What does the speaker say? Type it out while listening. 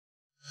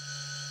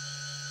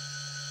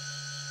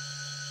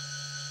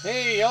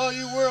Hey, all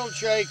you world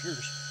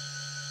shakers.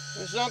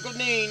 This is Uncle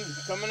Dean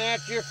coming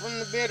at you from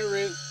the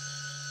Bitterroot.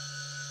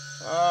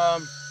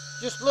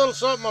 Just a little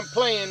something I'm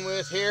playing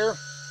with here.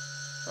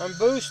 I'm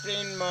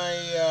boosting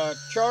my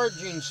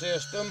charging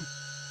system,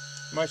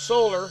 my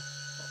solar,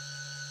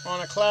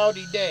 on a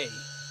cloudy day.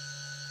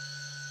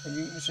 And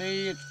you can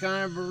see it's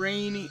kind of a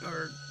rainy,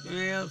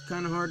 yeah, it's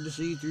kind of hard to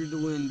see through the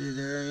window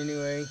there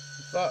anyway. I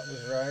thought it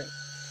was right.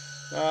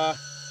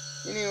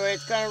 Anyway,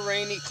 it's kind of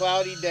rainy,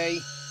 cloudy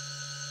day.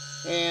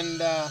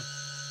 And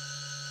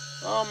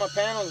all my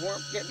panels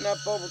weren't getting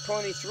up over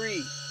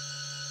 23.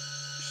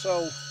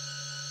 So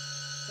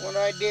what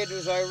I did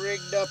was I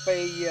rigged up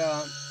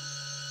a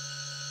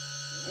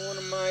one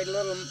of my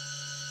little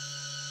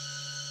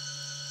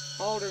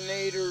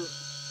alternator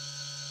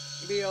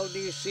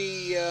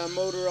bldc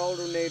motor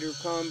alternator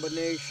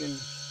combination,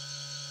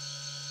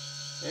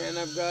 and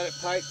I've got it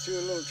piped through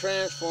a little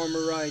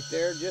transformer right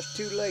there, just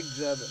two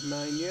legs of it,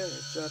 mind you.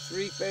 It's a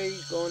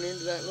 3-phase going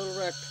into that little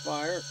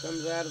rectifier. It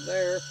comes out of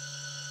there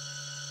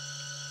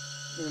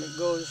and it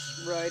goes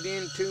right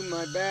into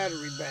my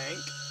battery bank.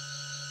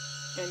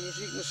 And as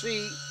you can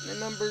see, the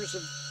numbers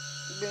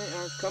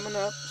are coming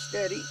up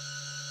steady.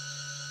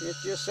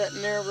 It's just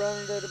sitting there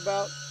running at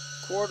about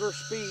quarter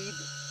speed.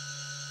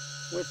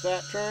 With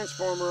that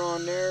transformer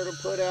on there, it'll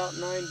put out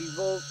 90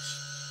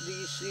 volts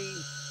DC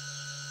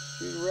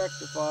to the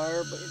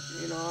rectifier, but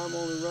you know, I'm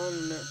only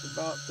running at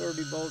about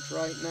 30 volts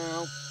right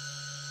now.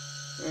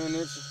 And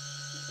it's,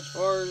 as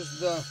far as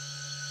the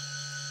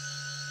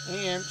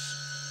amps,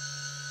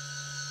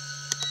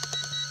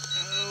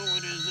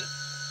 what is it?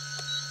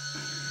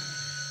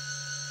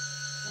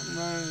 I'm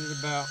running at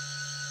about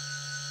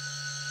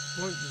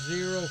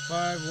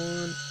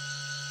 0.051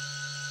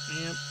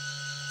 amp.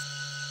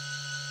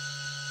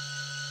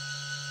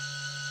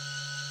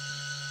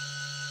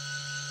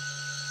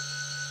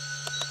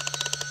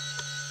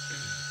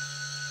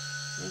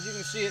 As you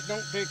can see, it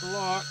don't take a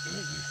lot.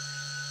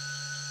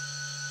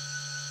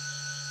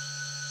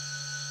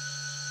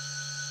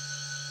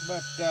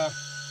 But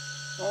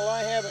well,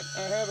 I have it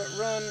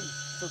run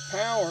for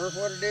power.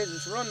 What it is,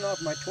 it's running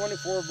off my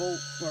 24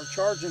 volt, or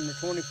charging the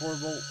 24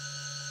 volt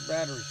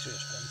battery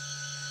system.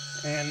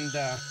 And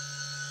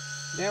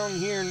down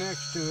here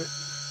next to it,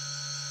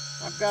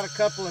 I've got a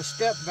couple of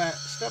step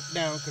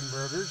down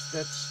converters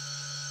that's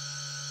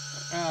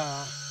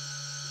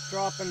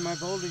dropping my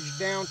voltage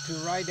down to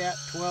right at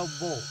 12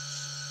 volts.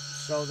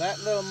 So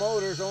that little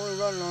motor is only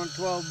running on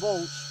 12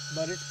 volts,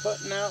 but it's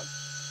putting out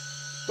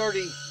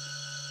 30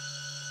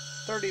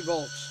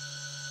 volts.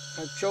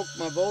 I've choked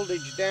my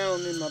voltage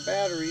down in my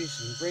batteries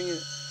and bringing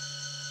it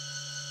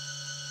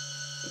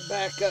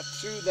back up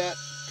through that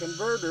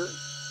converter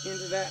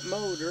into that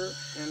motor,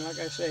 and like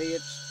I say,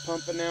 it's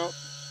pumping out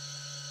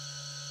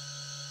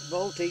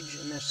voltage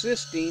and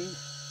assisting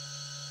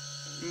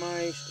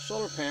my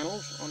solar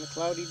panels on a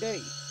cloudy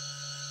day.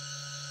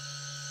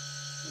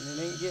 And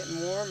it ain't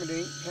getting warm, it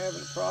ain't having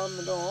a problem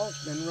at all.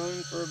 It's been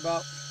running for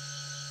about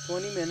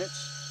 20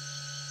 minutes.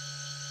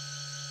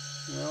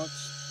 Now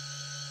it's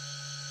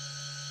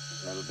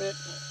a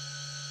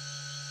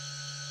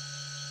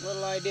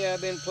little idea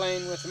I've been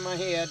playing with in my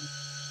head.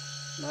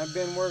 And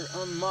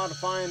I'm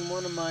modifying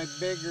one of my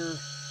bigger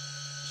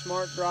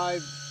smart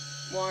drive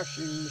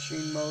washing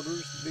machine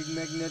motors, the big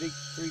magnetic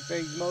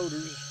 3-phase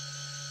motors.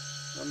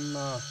 I'm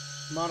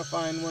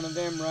modifying one of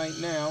them right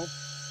now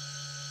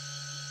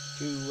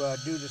to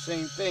do the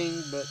same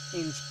thing, but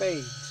in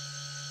spades.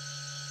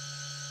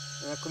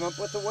 And I've come up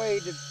with a way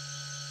to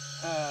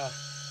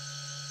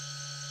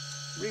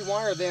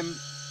rewire them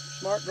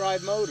smart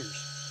drive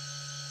motors,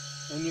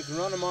 and you can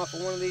run them off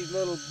of one of these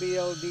little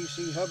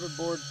bldc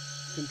hoverboard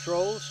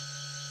controls.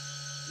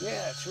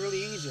 Yeah, it's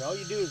really easy. All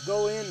you do is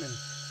go in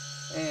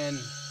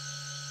and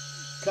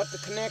cut the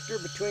connector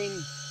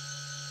between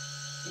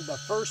the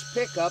first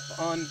pickup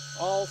on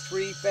all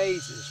 3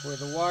 phases, where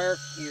the wire,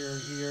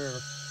 your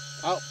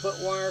output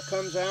wire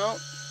comes out.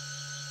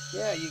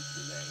 Yeah, you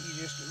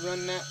just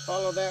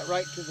follow that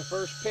right to the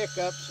first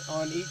pickups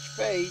on each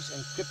phase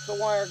and clip the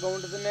wire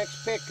going to the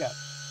next pickup.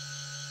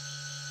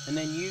 And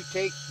then you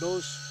take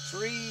those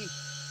 3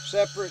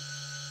 separate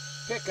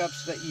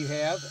pickups that you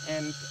have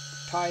and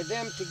tie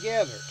them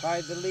together,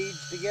 tie the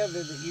leads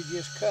together that you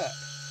just cut.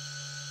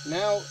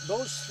 Now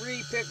those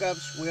 3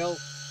 pickups will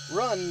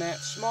run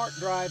that smart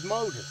drive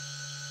motor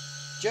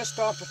just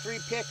off of 3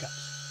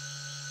 pickups.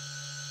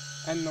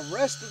 And the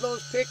rest of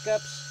those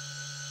pickups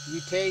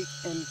you take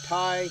and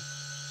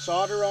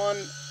solder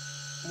on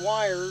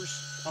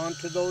wires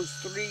onto those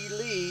 3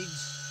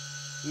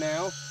 leads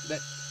now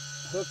that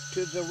hook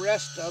to the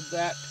rest of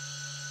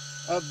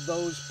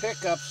those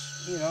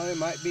pickups. You know, it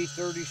might be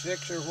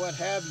 36 or what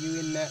have you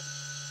in that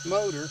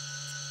motor.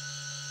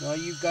 Well,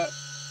 you've got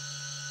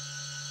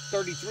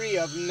 33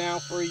 of them now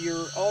for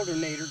your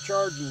alternator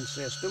charging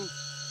system.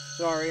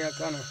 Sorry, I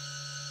kind of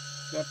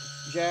got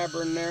the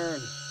jabber in there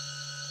and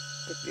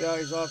took the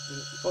eyes off the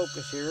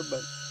focus here,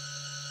 but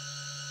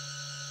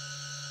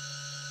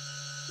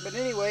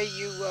anyway,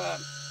 you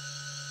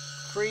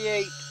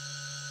create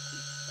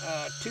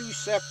 2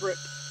 separate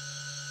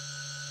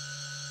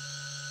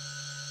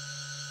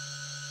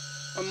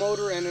a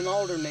motor and an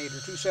alternator,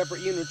 two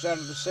separate units out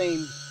of the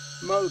same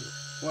motor.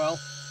 Well,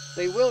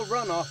 they will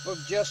run off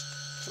of just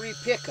 3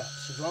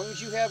 pickups. As long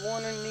as you have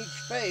one in each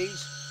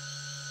phase,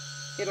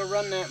 it'll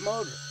run that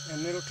motor,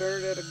 and it'll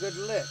turn it at a good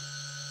lick.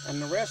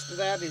 And the rest of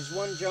that is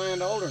one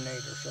giant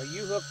alternator. So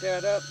you hook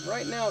that up.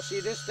 Right now, see,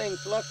 this thing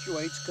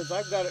fluctuates because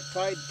I've got it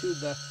tied to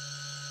the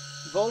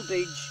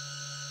voltage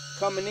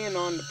coming in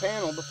on the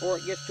panel before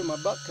it gets to my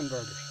buck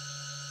converters.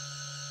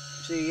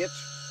 See,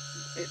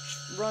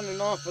 it's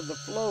running off of the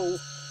flow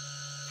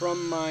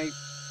from my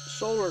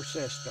solar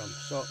system,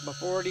 so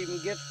before it even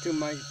gets to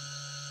my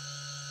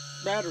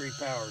battery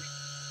powers,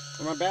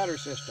 or my battery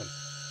system,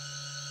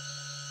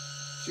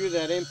 through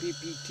that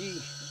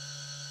MPPT.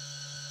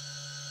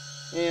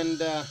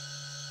 And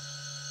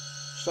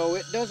so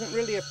it doesn't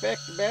really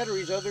affect the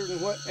batteries other than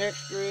what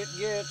extra it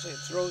gets. It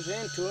throws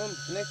into them,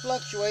 and they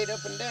fluctuate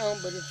up and down,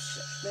 but it's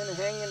been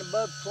hanging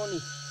above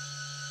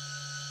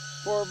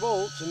 24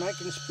 volts, and I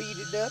can speed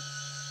it up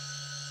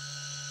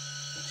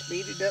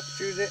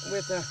through that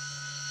with a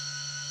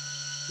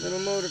little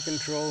motor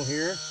control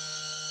here,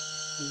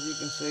 as you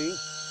can see.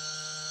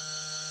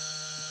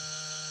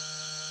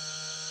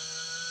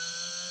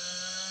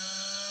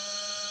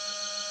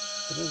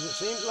 Because it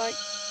seems like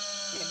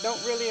it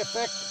don't really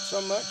affect it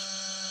so much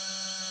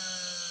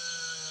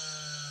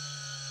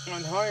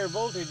on higher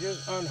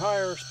voltages, on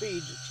higher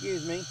speeds,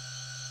 excuse me.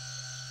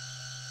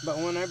 But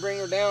when I bring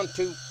her down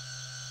to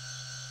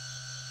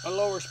a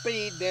lower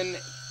speed, then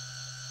it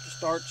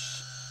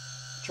starts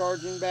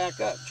charging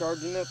back up,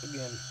 charging up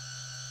again.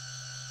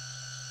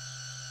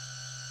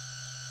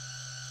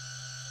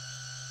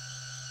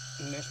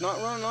 And it's not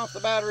running off the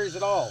batteries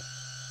at all.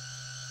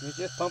 It's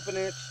just pumping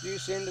its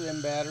juice into them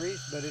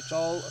batteries, but it's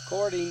all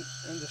according,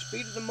 and the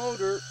speed of the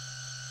motor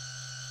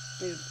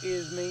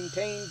is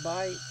maintained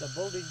by the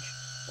voltage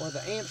or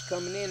the amps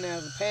coming in out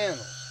of the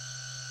panels.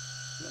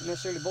 Not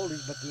necessarily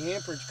voltage, but the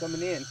amperage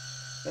coming in.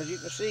 As you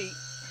can see,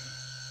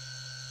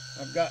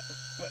 I've got,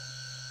 let's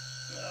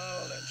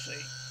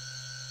see,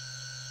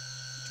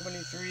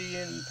 23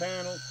 in the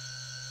panel.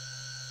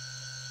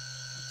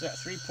 It's at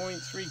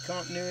 3.3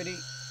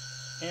 continuity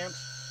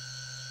amps,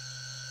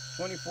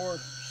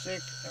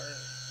 24.6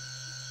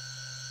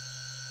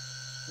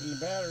 in the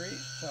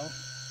batteries. So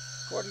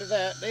according to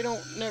that, they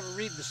don't never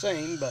read the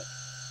same, but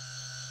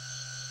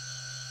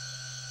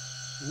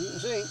you can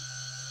see.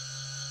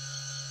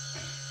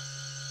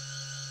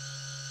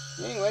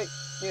 Anyway,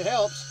 it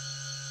helps.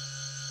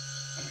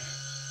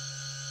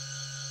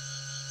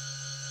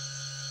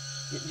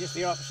 Get just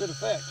the opposite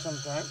effect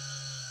sometimes.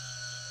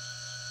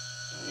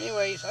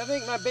 Anyways, I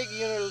think my big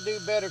unit will do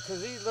better,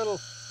 because these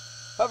little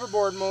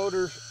hoverboard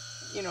motors,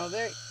 you know,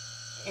 they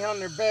on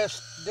their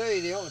best day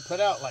they only put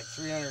out like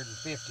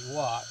 350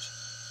 watts.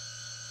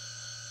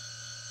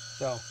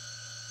 So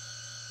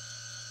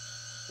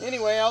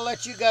anyway, I'll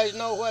let you guys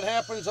know what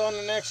happens on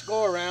the next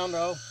go around.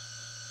 I'll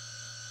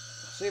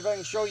see if I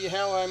can show you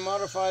how I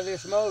modify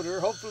this motor.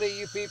 Hopefully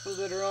you people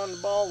that are on the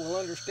ball will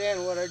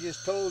understand what I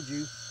just told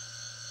you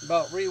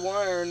about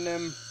rewiring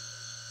them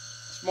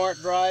smart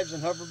drives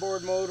and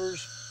hoverboard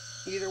motors.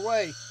 Either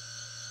way,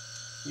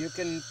 you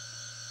can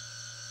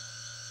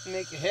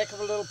make a heck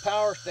of a little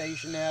power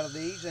station out of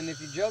these, and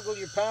if you juggle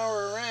your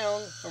power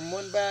around from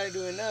one battery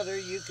to another,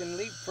 you can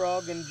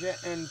leapfrog and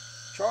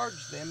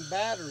charge them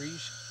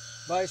batteries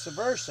vice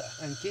versa,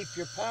 and keep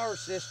your power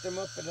system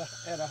up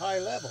at a high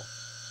level.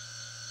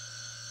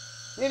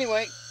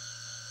 Anyway,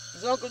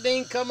 it's Uncle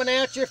Dean coming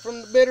at you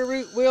from the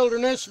Bitterroot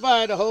Wilderness of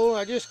Idaho.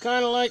 I just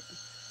kind of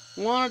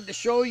wanted to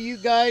show you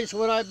guys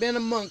what I've been a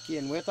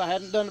monkeying with. I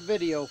hadn't done a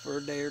video for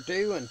a day or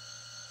two, and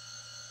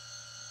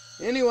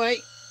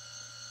anyway,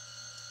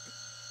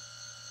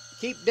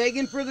 keep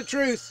digging for the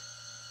truth.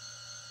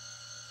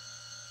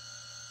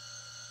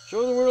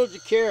 Show the world you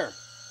care.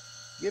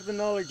 Give the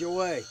knowledge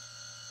away.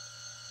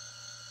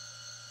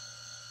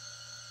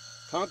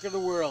 Conquer the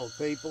world,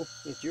 people.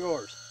 It's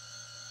yours.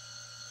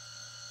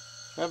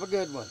 Have a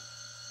good one.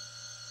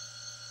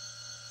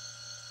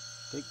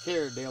 Take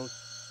care, Dylan.